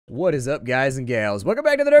What is up, guys and gals? Welcome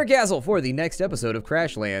back to the Nerd Castle for the next episode of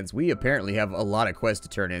Crashlands. We apparently have a lot of quests to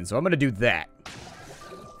turn in, so I'm gonna do that.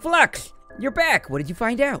 Flux, you're back. What did you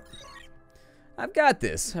find out? I've got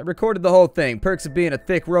this. I recorded the whole thing. Perks of being a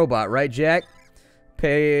thick robot, right, Jack?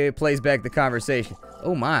 Plays back the conversation.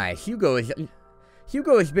 Oh my, Hugo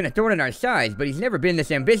has been a thorn in our sides, but he's never been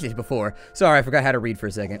this ambitious before. Sorry, I forgot how to read for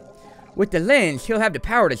a second. With the lens, he'll have the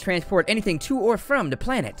power to transport anything to or from the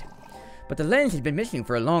planet. But the lens has been missing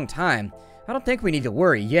for a long time. I don't think we need to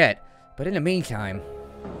worry yet, but in the meantime...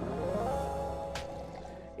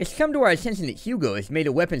 It's come to our attention that Hugo has made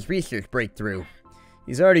a weapons research breakthrough.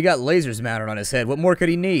 He's already got lasers mounted on his head. What more could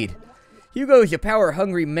he need? Hugo is a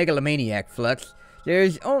power-hungry megalomaniac, Flux.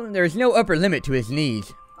 There's no upper limit to his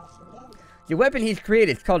needs. The weapon he's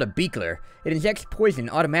created is called a Beakler. It injects poison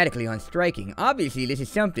automatically on striking. Obviously, this is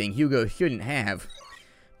something Hugo shouldn't have.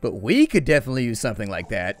 But we could definitely use something like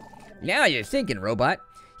that. Now you're thinking, robot.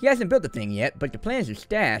 He hasn't built the thing yet, but the plans are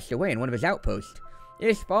stashed away in one of his outposts.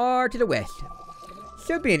 It's far to the west.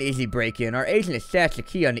 Should be an easy break-in. Our agent has stashed the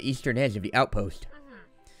key on the eastern edge of the outpost.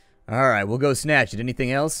 Alright, we'll go snatch it.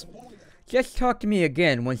 Anything else? Just talk to me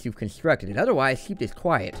again once you've constructed it. Otherwise, keep this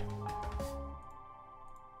quiet.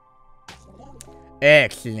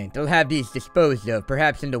 Excellent. I'll have these disposed of,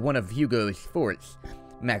 perhaps into one of Hugo's forts.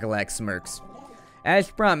 Macalac smirks.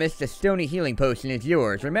 As promised, the stony healing potion is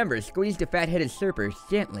yours. Remember, squeeze the fat-headed serpers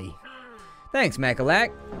gently. Thanks,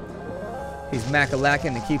 Macalac. He's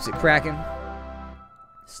Macalacing and keeps it cracking.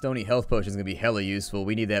 Stony health potion's gonna be hella useful.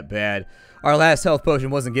 We need that bad. Our last health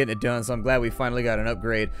potion wasn't getting it done, so I'm glad we finally got an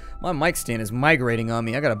upgrade. My mic stand is migrating on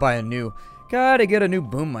me. I gotta buy a new... Gotta get a new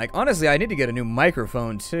boom mic. Honestly, I need to get a new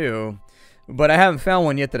microphone, too. But I haven't found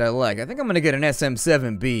one yet that I like. I think I'm gonna get an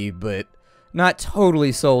SM7B, but not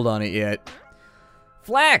totally sold on it yet.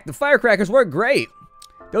 Flack, the firecrackers work great.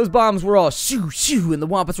 Those bombs were all shoo shoo and the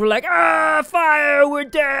wampus were like, ah, fire, we're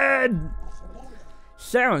dead.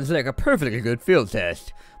 Sounds like a perfectly good field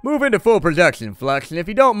test. Move into full production, Flux, and if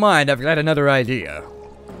you don't mind, I've got another idea.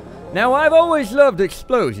 Now, I've always loved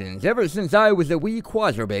explosions, ever since I was a wee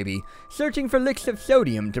quadro baby, searching for licks of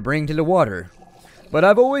sodium to bring to the water. But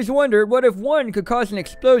I've always wondered, what if one could cause an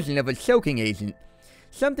explosion of a choking agent?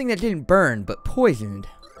 Something that didn't burn, but poisoned.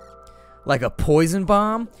 Like a poison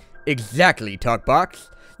bomb? Exactly, Talkbox.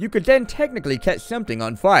 You could then technically catch something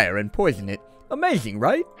on fire and poison it. Amazing,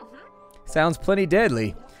 right? Sounds plenty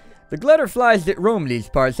deadly. The glutterflies that roam these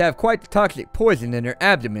parts have quite the toxic poison in their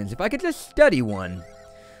abdomens. If I could just study one.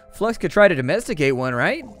 Flux could try to domesticate one,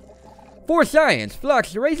 right? For science,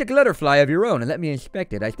 Flux, raise a glutterfly of your own and let me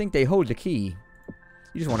inspect it. I think they hold the key.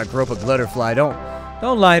 You just want to grope a glutterfly.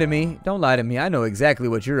 Don't lie to me. Don't lie to me. I know exactly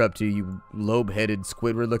what you're up to, you lobe-headed,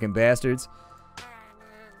 Squidward-looking bastards.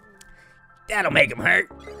 That'll make him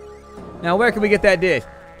hurt. Now, where can we get that dish?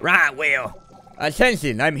 Right, Will.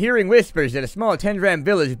 Attention, I'm hearing whispers that a small Tendram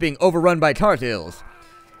village is being overrun by Tartils.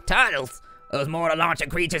 Tartils? Those mortal-launching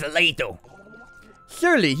creatures are lethal.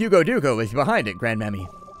 Surely Hugo Duco is behind it, Grandmammy.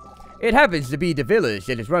 It happens to be the village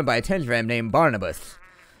that is run by a Tendram named Barnabas.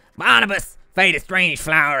 Barnabas! Fade a strange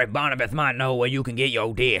flower and Barnabas might know where you can get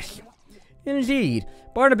your dish. Indeed,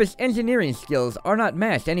 Barnabas' engineering skills are not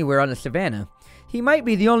matched anywhere on the savannah. He might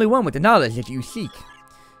be the only one with the knowledge that you seek.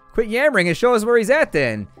 Quit yammering and show us where he's at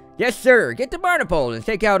then. Yes, sir. Get to Barnapole and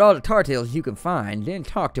take out all the Tartils you can find, then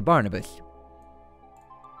talk to Barnabas.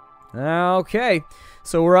 Okay,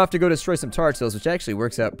 so we're off to go destroy some Tartils, which actually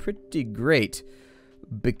works out pretty great.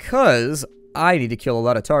 Because I need to kill a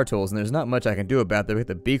lot of Tartils, and there's not much I can do about that. We have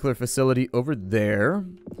the Beakler facility over there.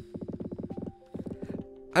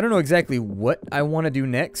 I don't know exactly what I want to do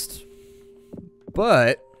next,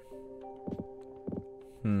 but...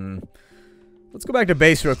 Let's go back to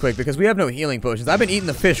base real quick, because we have no healing potions. I've been eating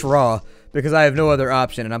the fish raw, because I have no other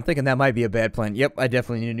option, and I'm thinking that might be a bad plan. Yep, I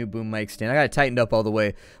definitely need a new boom mic stand. I got it tightened up all the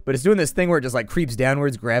way, but it's doing this thing where it just, like, creeps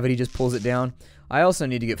downwards. Gravity just pulls it down. I also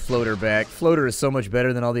need to get Floater back. Floater is so much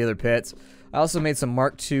better than all the other pets. I also made some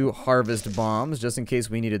Mark II Harvest Bombs, just in case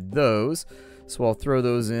we needed those. So I'll throw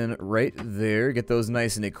those in right there, get those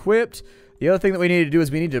nice and equipped. The other thing that we need to do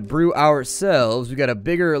is we need to brew ourselves. We got a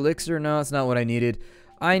bigger elixir. No, that's not what I needed.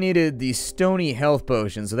 I needed the Stony Health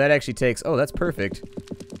Potion, so that actually takes... Oh, that's perfect.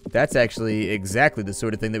 That's actually exactly the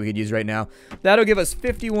sort of thing that we could use right now. That'll give us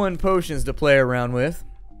 51 potions to play around with,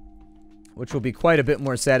 which will be quite a bit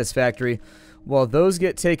more satisfactory. While those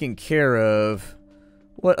get taken care of...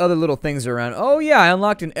 What other little things are around? Oh, yeah, I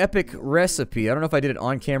unlocked an epic recipe. I don't know if I did it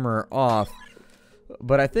on camera or off,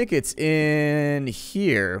 but I think it's in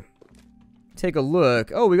here. Take a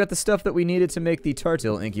look. Oh, we got the stuff that we needed to make the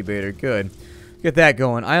Tartil incubator. Good. Get that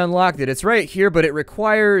going. I unlocked it. It's right here, but it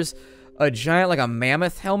requires a giant, like a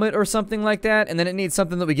mammoth helmet or something like that, and then it needs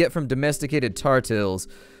something that we get from domesticated tartils.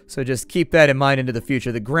 So just keep that in mind into the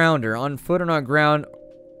future. The grounder, on foot and on ground,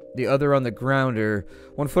 the other on the grounder.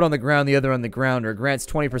 1 foot on the ground, the other on the grounder. Grants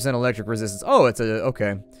 20% electric resistance. Oh, it's a,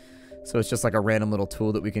 okay. So it's just like a random little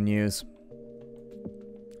tool that we can use.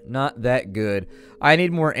 Not that good. I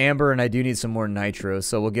need more amber and I do need some more nitro,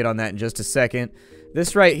 so we'll get on that in just a second.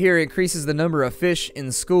 This right here increases the number of fish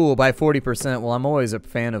in school by 40%. Well, I'm always a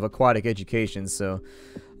fan of aquatic education, so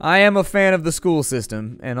I am a fan of the school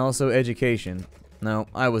system and also education. No,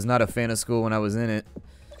 I was not a fan of school when I was in it.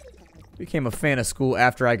 Became a fan of school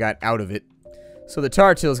after I got out of it. So the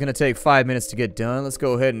tartil is going to take 5 minutes to get done. Let's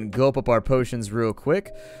go ahead and gulp up our potions real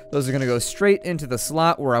quick. Those are going to go straight into the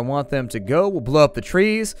slot where I want them to go. We'll blow up the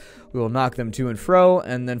trees. We will knock them to and fro.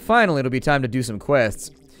 And then finally, it'll be time to do some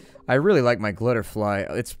quests. I really like my glutterfly.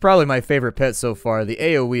 It's probably my favorite pet so far. The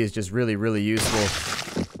AoE is just really, really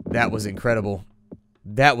useful. That was incredible.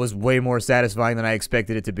 That was way more satisfying than I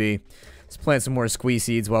expected it to be. Let's plant some more squeeze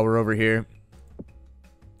seeds while we're over here.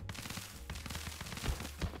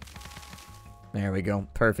 There we go.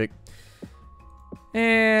 Perfect.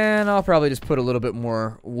 And I'll probably just put a little bit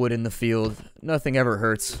more wood in the field. Nothing ever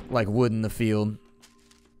hurts like wood in the field.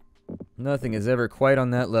 Nothing is ever quite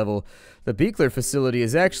on that level. The Beekler facility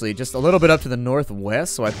is actually just a little bit up to the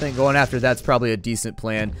northwest, so I think going after that's probably a decent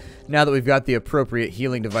plan now that we've got the appropriate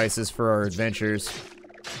healing devices for our adventures.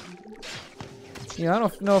 Yeah, I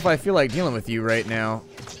don't know if I feel like dealing with you right now,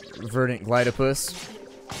 Verdant Glidopus.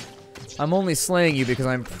 I'm only slaying you because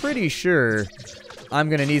I'm pretty sure I'm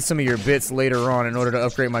going to need some of your bits later on in order to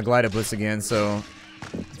upgrade my Glidopus again, so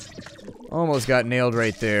almost got nailed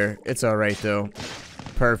right there. It's alright, though.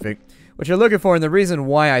 Perfect. What you're looking for, and the reason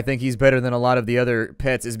why I think he's better than a lot of the other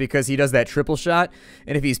pets, is because he does that triple shot,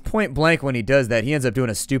 and if he's point blank when he does that, he ends up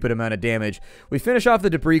doing a stupid amount of damage. We finish off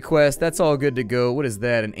the debris quest. That's all good to go. What is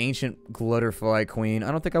that? An ancient glutterfly queen.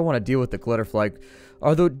 I don't think I want to deal with the glutterfly.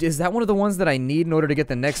 Although, is that one of the ones that I need in order to get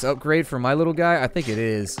the next upgrade for my little guy? I think it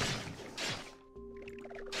is.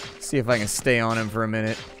 See if I can stay on him for a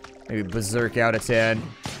minute. Maybe berserk out a tad.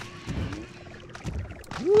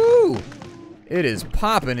 Woo! It is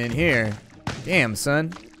popping in here. Damn,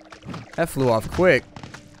 son. That flew off quick.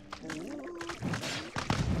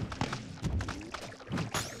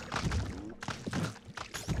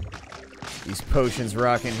 These potions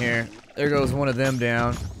rocking here. There goes one of them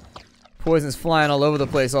down. Poison's flying all over the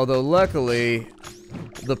place, although luckily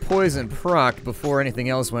the poison procced before anything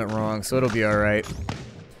else went wrong, so it'll be alright.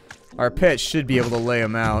 Our pet should be able to lay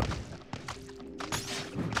him out.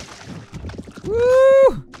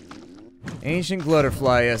 Woo! Ancient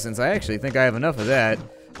glutterfly essence. I actually think I have enough of that.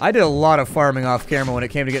 I did a lot of farming off camera when it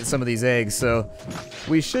came to getting some of these eggs, so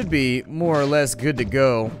we should be more or less good to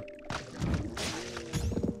go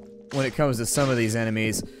when it comes to some of these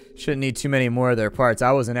enemies. Shouldn't need too many more of their parts.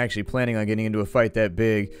 I wasn't actually planning on getting into a fight that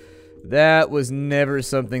big. That was never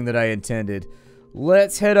something that I intended.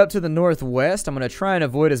 Let's head up to the northwest. I'm going to try and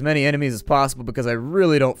avoid as many enemies as possible because I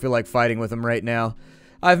really don't feel like fighting with them right now.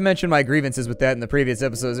 I've mentioned my grievances with that in the previous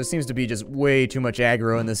episodes. There seems to be just way too much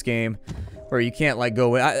aggro in this game where you can't like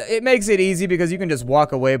go in. It makes it easy because you can just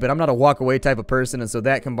walk away, but I'm not a walk away type of person, and so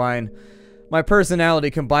that combined, my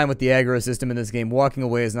personality combined with the aggro system in this game, walking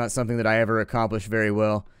away is not something that I ever accomplish very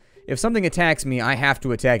well. If something attacks me, I have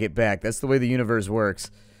to attack it back. That's the way the universe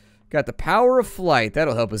works. Got the power of flight.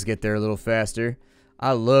 That'll help us get there a little faster.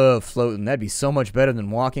 I love floating. That'd be so much better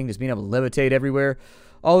than walking, just being able to levitate everywhere.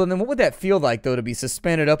 Oh, and then what would that feel like, though, to be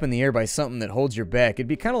suspended up in the air by something that holds your back? It'd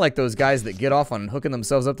be kind of like those guys that get off on hooking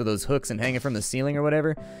themselves up to those hooks and hanging from the ceiling or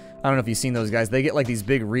whatever. I don't know if you've seen those guys. They get like these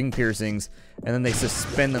big ring piercings, and then they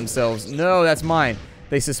suspend themselves. No, that's mine.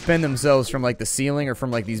 They suspend themselves from like the ceiling or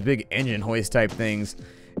from like these big engine hoist type things.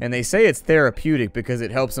 And they say it's therapeutic because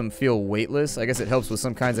it helps them feel weightless. I guess it helps with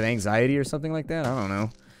some kinds of anxiety or something like that. I don't know.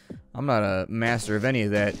 I'm not a master of any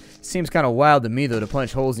of that. Seems kind of wild to me, though, to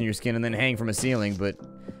punch holes in your skin and then hang from a ceiling, but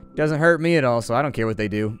doesn't hurt me at all, so I don't care what they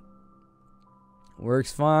do.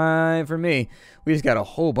 Works fine for me. We just got a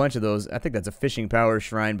whole bunch of those. I think that's a fishing power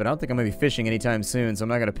shrine, but I don't think I'm going to be fishing anytime soon, so I'm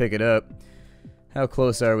not going to pick it up. How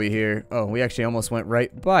close are we here? Oh, we actually almost went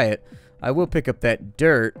right by it. I will pick up that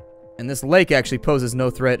dirt, and this lake actually poses no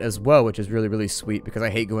threat as well, which is really, really sweet, because I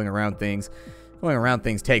hate going around things. Going around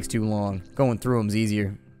things takes too long. Going through them's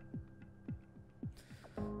easier.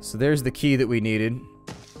 So there's the key that we needed.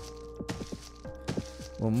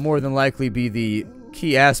 Will more than likely be the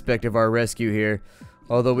key aspect of our rescue here.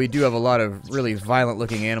 Although we do have a lot of really violent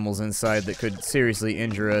looking animals inside that could seriously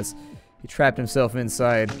injure us. He trapped himself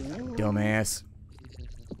inside. Dumbass.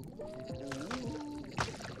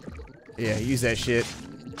 Yeah, use that shit.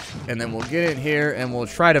 And then we'll get in here and we'll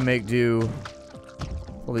try to make do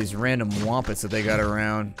all these random wampets that they got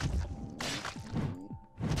around.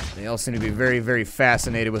 They all seem to be very, very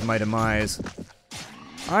fascinated with my demise.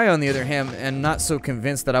 I, on the other hand, am not so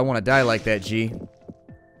convinced that I want to die like that, G.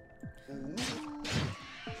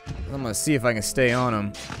 I'm gonna see if I can stay on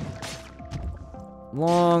them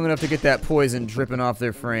long enough to get that poison dripping off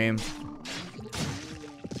their frame.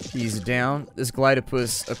 He's down. This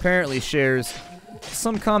Glidopus apparently shares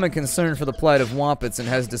some common concern for the plight of wampets and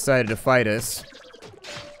has decided to fight us.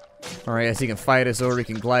 Alright, yes, he can fight us or he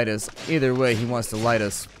can glide us. Either way, he wants to light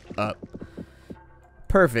us up.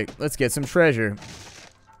 Perfect. Let's get some treasure.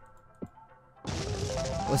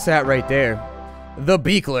 What's that right there? The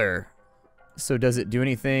Beakler. So does it do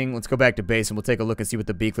anything? Let's go back to base and we'll take a look and see what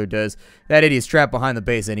the Beakler does. That idiot's trapped behind the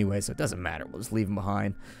base anyway, so it doesn't matter. We'll just leave him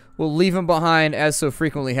behind. We'll leave him behind, as so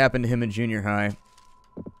frequently happened to him in junior high.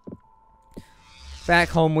 Back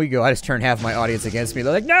home we go. I just turned half my audience against me.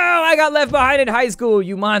 They're like, no, I got left behind in high school,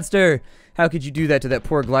 you monster. How could you do that to that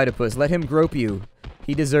poor Glidopus? Let him grope you.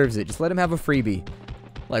 He deserves it. Just let him have a freebie.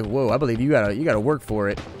 Like, whoa, I believe you gotta work for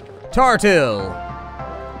it. Tartil!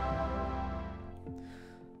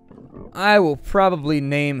 I will probably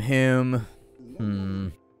name him,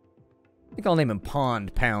 I think I'll name him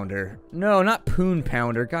Pond Pounder. No, not Poon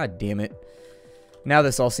Pounder. God damn it. Now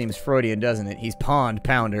this all seems Freudian, doesn't it? He's Pond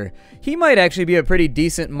Pounder. He might actually be a pretty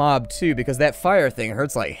decent mob, too, because that fire thing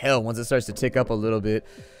hurts like hell once it starts to tick up a little bit.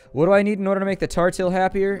 What do I need in order to make the Tartil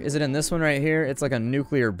happier? Is it in this one right here? It's like a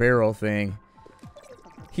nuclear barrel thing.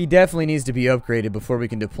 He definitely needs to be upgraded before we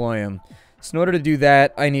can deploy him. So in order to do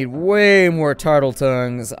that, I need way more turtle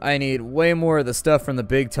tongues. I need way more of the stuff from the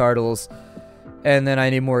big turtles. And then I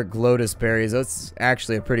need more Glotus berries. That's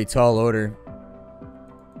actually a pretty tall order.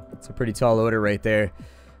 It's a pretty tall order right there.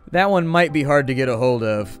 That one might be hard to get a hold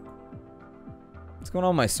of. What's going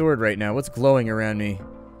on with my sword right now? What's glowing around me?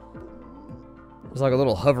 There's like a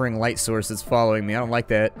little hovering light source that's following me. I don't like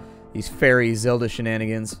that. These fairy Zelda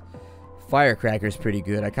shenanigans. Firecracker's pretty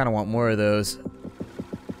good. I kind of want more of those.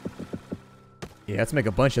 Yeah, let's make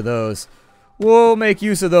a bunch of those. We'll make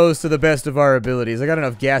use of those to the best of our abilities. I got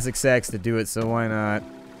enough Gasic Sacks to do it, so why not?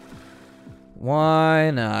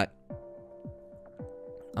 Why not?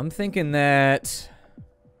 I'm thinking that...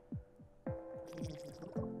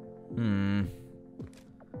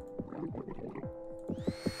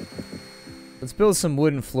 Let's build some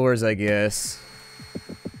wooden floors, I guess.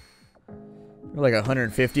 Like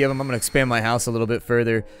 150 of them. I'm going to expand my house a little bit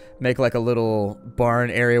further. Make like a little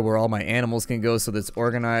barn area where all my animals can go so that it's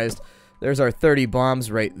organized. There's our 30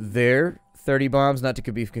 bombs right there. 30 bombs, not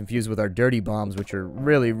to be confused with our dirty bombs, which are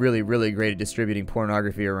really, really, really great at distributing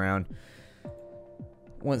pornography around.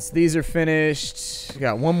 Once these are finished,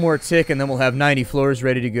 got one more tick and then we'll have 90 floors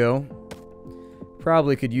ready to go.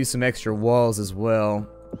 Probably could use some extra walls as well.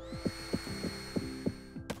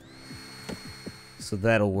 So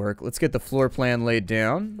that'll work. Let's get the floor plan laid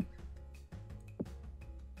down.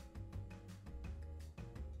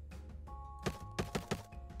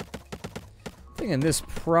 Thinking this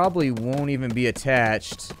probably won't even be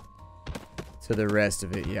attached to the rest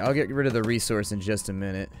of it. Yeah, I'll get rid of the resource in just a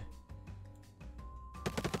minute.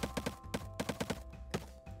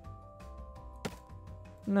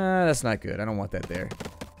 Nah, that's not good. I don't want that there.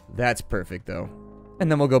 That's perfect, though. And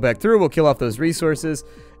then we'll go back through, we'll kill off those resources,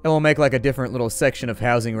 and we'll make like a different little section of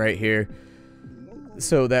housing right here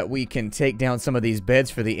so that we can take down some of these beds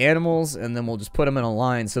for the animals, and then we'll just put them in a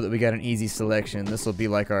line so that we got an easy selection. This will be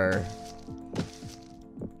like our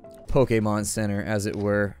Pokemon Center, as it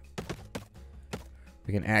were.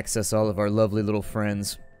 We can access all of our lovely little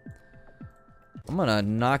friends. I'm gonna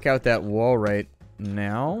knock out that wall right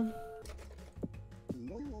now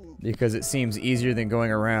because it seems easier than going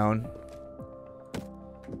around.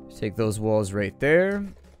 Take those walls right there.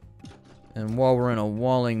 And while we're in a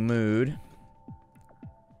walling mood,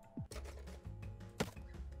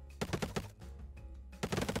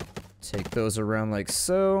 take those around like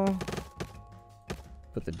so.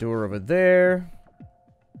 Put the door over there.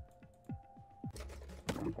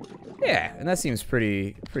 Yeah, and that seems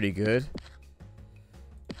pretty good.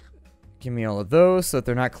 Give me all of those so that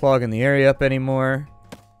they're not clogging the area up anymore.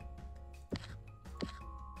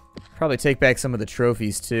 Probably take back some of the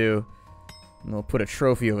trophies too. And we'll put a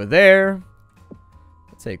trophy over there.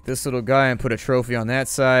 We'll take this little guy and put a trophy on that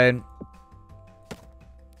side.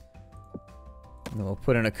 And then we'll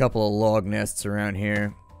put in a couple of log nests around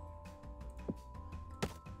here.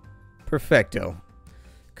 Perfecto.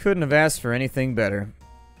 Couldn't have asked for anything better.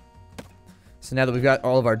 So now that we've got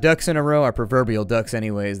all of our ducks in a row, our proverbial ducks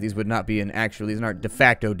anyways, these would not be in actual, these aren't de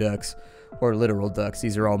facto ducks or literal ducks.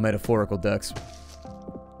 These are all metaphorical ducks.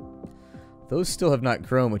 Those still have not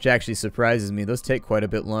grown, which actually surprises me. Those take quite a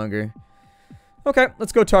bit longer. Okay,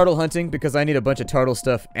 let's go turtle hunting because I need a bunch of turtle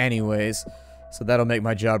stuff anyways. So that'll make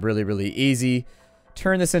my job really, really easy.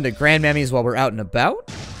 Turn this into grandmammies while we're out and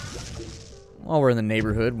about. While we're in the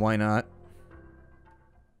neighborhood, why not?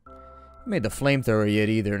 I made the flamethrower yet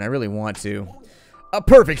either, and I really want to. A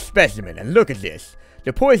perfect specimen, and look at this.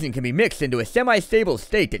 The poison can be mixed into a semi-stable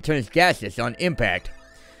state that turns gaseous on impact.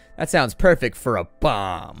 That sounds perfect for a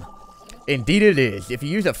bomb. Indeed it is. If you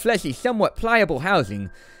use a fleshy, somewhat pliable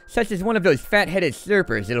housing, such as one of those fat-headed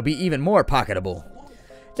slurpers, it'll be even more pocketable.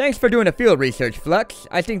 Thanks for doing the field research, Flux.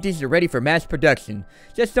 I think these are ready for mass production.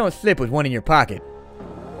 Just don't slip with one in your pocket.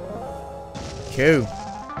 Cool.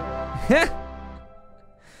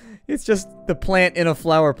 It's just the plant in a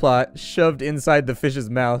flower pot shoved inside the fish's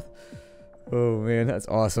mouth. Oh man, that's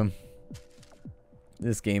awesome.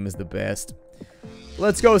 This game is the best.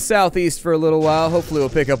 Let's go southeast for a little while. Hopefully we'll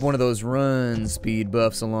pick up one of those run speed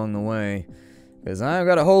buffs along the way. Because I've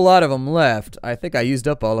got a whole lot of them left. I think I used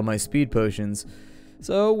up all of my speed potions.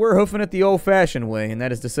 So we're hoofing it the old-fashioned way. And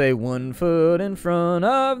that is to say, 1 foot in front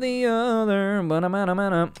of the other.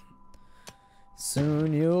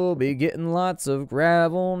 Soon you'll be getting lots of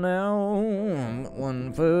gravel now.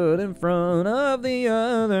 1 foot in front of the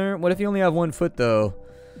other. What if you only have 1 foot, though?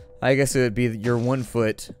 I guess it would be your 1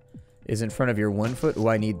 foot is in front of your 1 foot. Oh,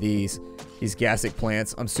 I need these Gasic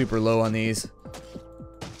plants. I'm super low on these.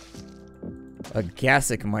 A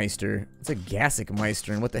Gasic Meister. It's a Gasic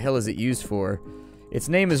Meister, and what the hell is it used for? Its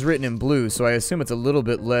name is written in blue, so I assume it's a little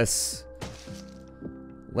bit less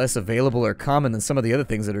available or common than some of the other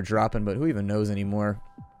things that are dropping, but who even knows anymore?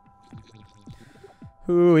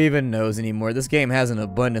 Who even knows anymore? This game has an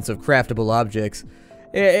abundance of craftable objects.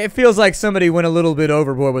 It feels like somebody went a little bit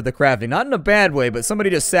overboard with the crafting. Not in a bad way, but somebody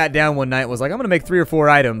just sat down one night and was like, I'm going to make 3 or 4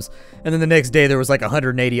 items. And then the next day there was like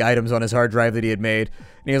 180 items on his hard drive that he had made.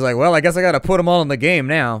 And he was like, well, I guess I got to put them all in the game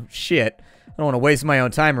now. Shit. I don't want to waste my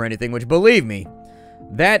own time or anything, which, believe me,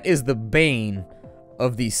 that is the bane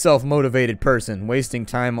of the self-motivated person, wasting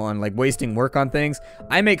time on, like, wasting work on things.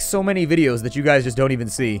 I make so many videos that you guys just don't even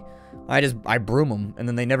see. I broom them, and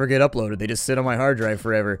then they never get uploaded. They just sit on my hard drive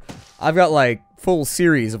forever. I've got, like, full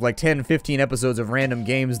series of, like, 10, 15 episodes of random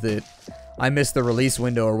games that I missed the release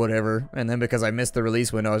window or whatever, and then because I missed the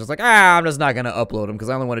release window, I was just like, I'm just not gonna upload them, because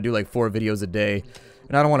I only want to do, like, 4 videos a day,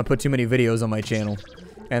 and I don't want to put too many videos on my channel,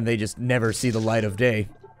 and they just never see the light of day.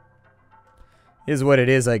 Is what it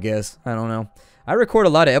is, I guess. I don't know. I record a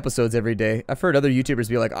lot of episodes every day. I've heard other YouTubers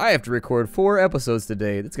be like, I have to record 4 episodes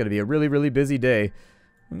today. That's going to be a really, really busy day.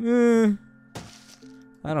 I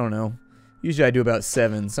don't know. Usually I do about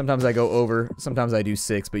 7. Sometimes I go over. Sometimes I do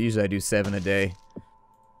 6, but usually I do 7 a day.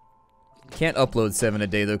 Can't upload 7 a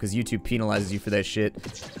day, though, because YouTube penalizes you for that shit.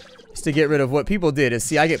 Just to get rid of what people did is,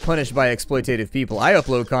 see, I get punished by exploitative people. I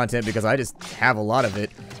upload content because I just have a lot of it,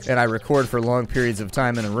 and I record for long periods of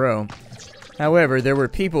time in a row. However, there were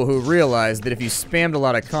people who realized that if you spammed a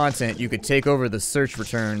lot of content, you could take over the search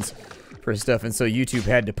returns for stuff, and so YouTube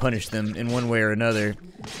had to punish them in one way or another.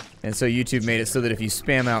 And so YouTube made it so that if you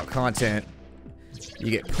spam out content,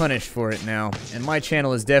 you get punished for it now. And my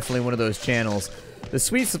channel is definitely one of those channels. The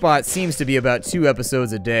sweet spot seems to be about 2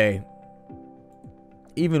 episodes a day.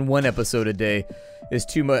 Even 1 episode a day is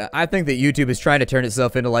too much. I think that YouTube is trying to turn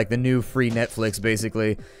itself into like the new free Netflix,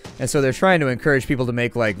 basically. And so they're trying to encourage people to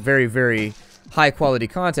make like very, very high quality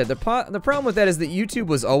content. The problem with that is that YouTube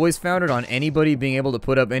was always founded on anybody being able to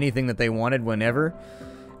put up anything that they wanted whenever.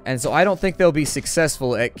 And so I don't think they'll be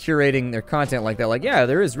successful at curating their content like that. Like, yeah,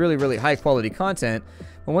 there is really, really high quality content.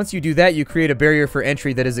 But once you do that, you create a barrier for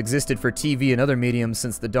entry that has existed for TV and other mediums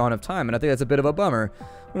since the dawn of time. And I think that's a bit of a bummer.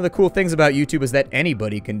 One of the cool things about YouTube is that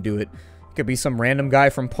anybody can do it. It could be some random guy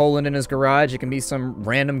from Poland in his garage. It can be some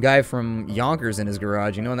random guy from Yonkers in his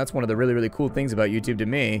garage, you know? And that's one of the really, really cool things about YouTube to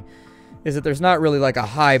me, is that there's not really like a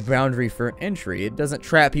high boundary for entry. It doesn't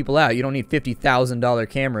trap people out. You don't need $50,000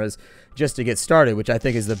 cameras just to get started, which I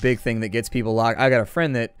think is the big thing that gets people locked. I got a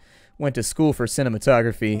friend that went to school for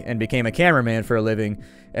cinematography and became a cameraman for a living,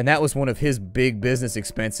 and that was one of his big business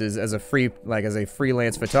expenses as a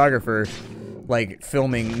freelance photographer, like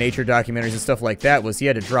filming nature documentaries and stuff like that, was he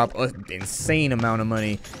had to drop an insane amount of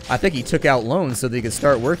money. I think he took out loans so that he could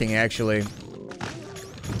start working, actually.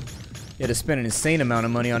 He had to spend an insane amount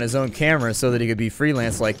of money on his own camera so that he could be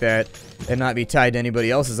freelance like that and not be tied to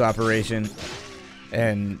anybody else's operation.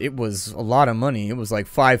 And it was a lot of money. It was like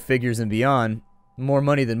 5 figures and beyond. More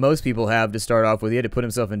money than most people have to start off with. He had to put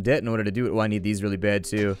himself in debt in order to do it. Well, I need these really bad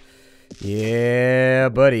too. Yeah,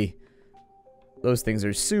 buddy. Those things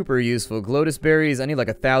are super useful. Glotus berries, I need like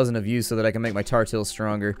 1,000 of you so that I can make my Tartil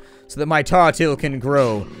stronger. So that my Tartil can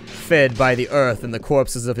grow, fed by the earth and the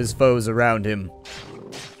corpses of his foes around him.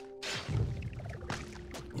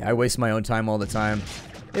 Yeah, I waste my own time all the time.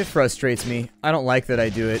 It frustrates me. I don't like that I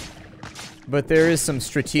do it. But there is some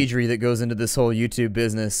strategery that goes into this whole YouTube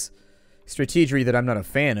business. Strategery that I'm not a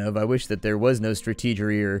fan of. I wish that there was no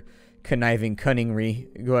strategery or conniving cunningry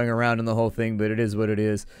going around in the whole thing, but it is what it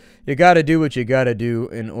is. You gotta do what you gotta do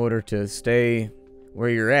in order to stay where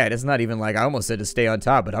you're at. It's not even like, I almost said to stay on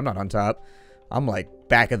top, but I'm not on top. I'm like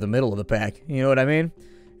back at the middle of the pack. You know what I mean?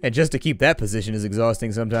 And just to keep that position is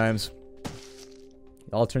exhausting sometimes.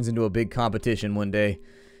 It all turns into a big competition one day.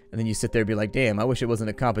 And then you sit there and be like, damn, I wish it wasn't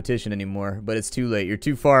a competition anymore. But it's too late. You're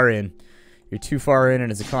too far in. You're too far in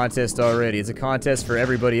and it's a contest already. It's a contest for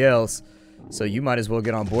everybody else. So you might as well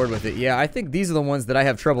get on board with it. Yeah, I think these are the ones that I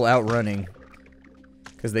have trouble outrunning.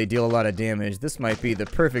 Because they deal a lot of damage. This might be the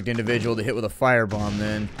perfect individual to hit with a firebomb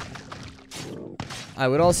then. I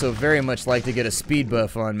would also very much like to get a speed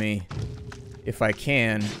buff on me. If I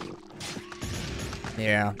can.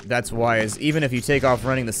 Yeah, that's wise. Even if you take off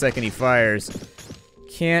running the second he fires.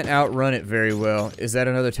 Can't outrun it very well. Is that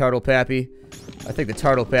another Turtle Pappy? I think the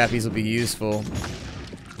Turtle Pappies will be useful.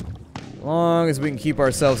 As long as we can keep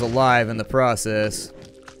ourselves alive in the process.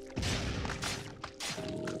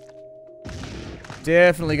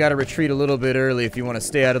 Definitely got to retreat a little bit early if you want to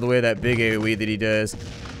stay out of the way of that big AoE that he does.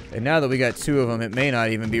 And now that we got 2 of them, it may not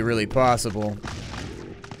even be really possible.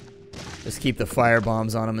 Just keep the fire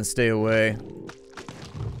bombs on him and stay away.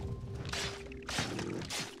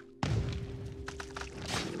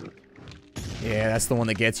 Yeah, that's the one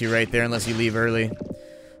that gets you right there unless you leave early.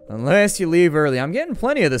 Unless you leave early. I'm getting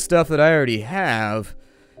plenty of the stuff that I already have.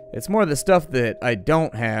 It's more the stuff that I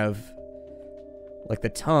don't have. Like the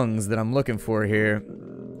tongues that I'm looking for here.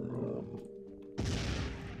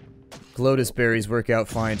 Glotus berries work out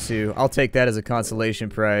fine too. I'll take that as a consolation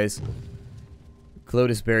prize.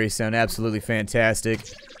 Glotus berries sound absolutely fantastic.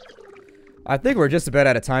 I think we're just about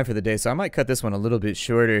out of time for the day, so I might cut this one a little bit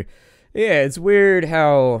shorter. Yeah, it's weird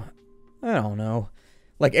how... I don't know.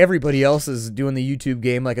 Like everybody else is doing the YouTube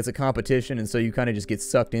game like it's a competition, and so you kind of just get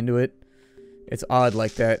sucked into it. It's odd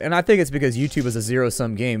like that. And I think it's because YouTube is a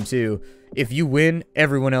zero-sum game, too. If you win,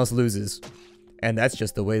 everyone else loses. And that's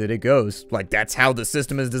just the way that it goes. Like, that's how the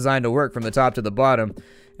system is designed to work from the top to the bottom.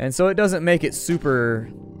 And so it doesn't make it super...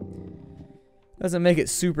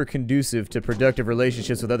 conducive to productive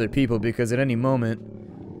relationships with other people, because at any moment,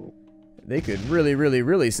 they could really, really,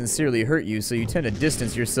 really sincerely hurt you. So you tend to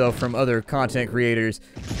distance yourself from other content creators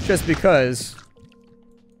just because...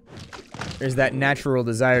 there's that natural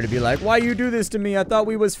desire to be like, why you do this to me? I thought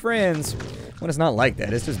we was friends. When it's not like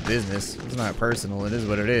that. It's just business. It's not personal. It is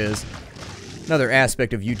what it is. Another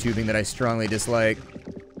aspect of YouTubing that I strongly dislike.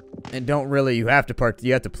 And don't really, you have to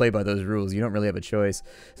play by those rules. You don't really have a choice.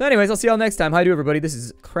 So anyways, I'll see y'all next time. Hi to everybody. This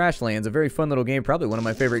is Crashlands, a very fun little game. Probably one of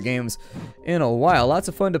my favorite games in a while. Lots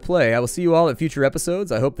of fun to play. I will see you all in future episodes.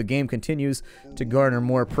 I hope the game continues to garner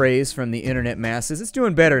more praise from the internet masses. It's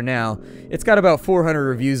doing better now. It's got about 400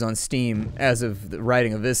 reviews on Steam as of the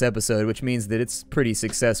writing of this episode, which means that it's pretty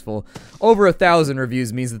successful. Over 1,000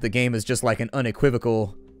 reviews means that the game is just like an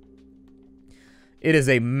unequivocal... it is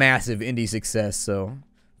a massive indie success, so...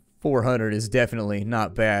 400 is definitely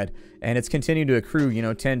not bad, and it's continuing to accrue, you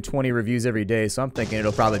know, 10, 20 reviews every day, so I'm thinking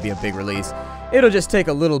it'll probably be a big release. It'll just take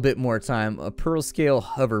a little bit more time. A pearl scale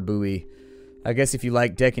hover buoy. I guess if you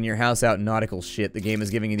like decking your house out in nautical shit, the game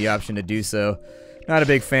is giving you the option to do so. Not a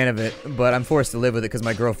big fan of it, but I'm forced to live with it because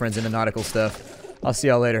my girlfriend's into nautical stuff. I'll see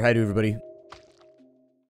y'all later. Hi to everybody.